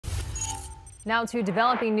Now to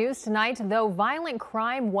developing news tonight. Though violent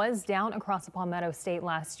crime was down across the Palmetto State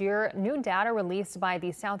last year, new data released by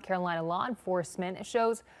the South Carolina law enforcement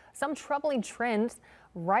shows some troubling trends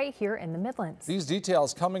right here in the Midlands. These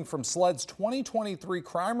details coming from SLED's 2023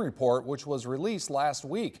 crime report, which was released last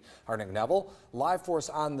week. Our Nick Neville, live for us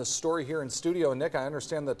on the story here in studio. Nick, I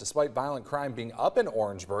understand that despite violent crime being up in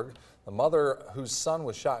Orangeburg, the mother whose son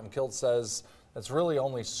was shot and killed says it's really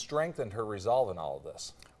only strengthened her resolve in all of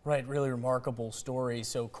this. Right, really remarkable story.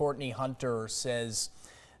 So Courtney Hunter says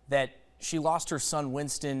that she lost her son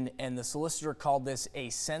Winston, and the solicitor called this a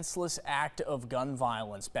senseless act of gun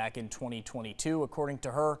violence back in 2022. According to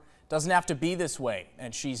her, it doesn't have to be this way,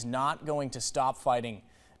 and she's not going to stop fighting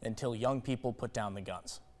until young people put down the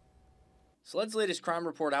guns. SLED's latest crime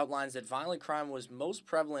report outlines that violent crime was most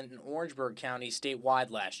prevalent in Orangeburg County statewide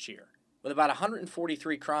last year, with about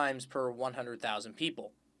 143 crimes per 100,000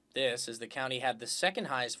 people. This as the county had the second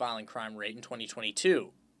highest violent crime rate in 2022.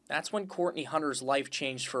 That's when Courtney Hunter's life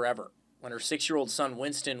changed forever, when her 6-year-old son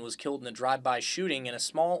Winston was killed in a drive-by shooting in a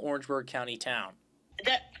small Orangeburg County town.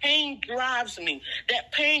 That pain drives me.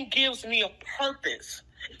 That pain gives me a purpose.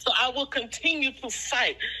 So I will continue to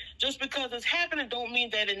fight. Just because it's happening don't mean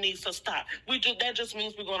that it needs to stop. That just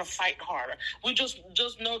means we're going to fight harder. We just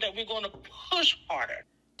know that we're going to push harder.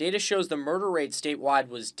 Data shows the murder rate statewide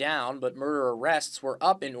was down, but murder arrests were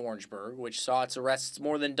up in Orangeburg, which saw its arrests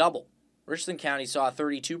more than double. Richland County saw a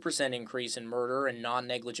 32% increase in murder and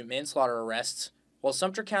non-negligent manslaughter arrests, while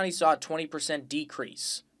Sumter County saw a 20%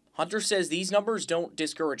 decrease. Hunter says these numbers don't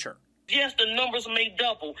discourage her. Yes, the numbers may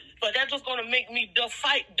double, but that's just going to make me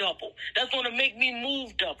fight double. That's going to make me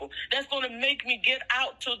move double. That's going to make me get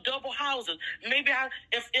out to double houses. Maybe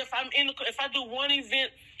if I do one event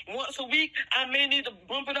once a week, I may need to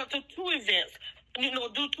bump it up to 2 events.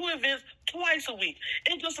 Do 2 events twice a week.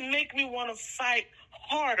 It just makes me want to fight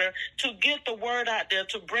harder to get the word out there,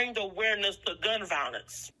 to bring the awareness to gun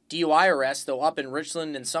violence. DUI arrests, though up in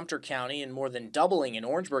Richland and Sumter County and more than doubling in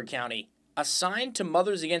Orangeburg County, a sign to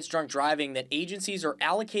Mothers Against Drunk Driving that agencies are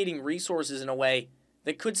allocating resources in a way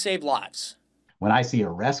that could save lives. When I see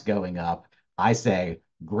arrests going up, I say,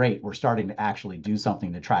 great, we're starting to actually do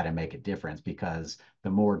something to try to make a difference, because the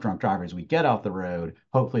more drunk drivers we get off the road,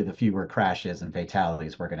 hopefully the fewer crashes and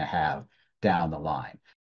fatalities we're going to have down the line.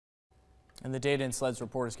 And the data in SLED's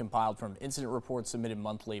report is compiled from incident reports submitted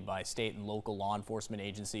monthly by state and local law enforcement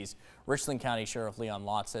agencies. Richland County Sheriff Leon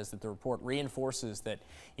Lott says that the report reinforces that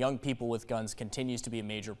young people with guns continues to be a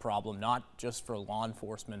major problem, not just for law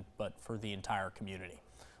enforcement, but for the entire community.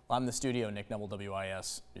 Well, I'm in the studio, Nick Neville,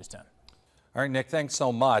 WIS News 10. All right, Nick, thanks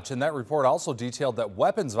so much. And that report also detailed that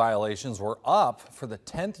weapons violations were up for the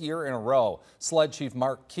 10th year in a row. SLED Chief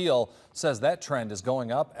Mark Keel says that trend is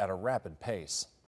going up at a rapid pace.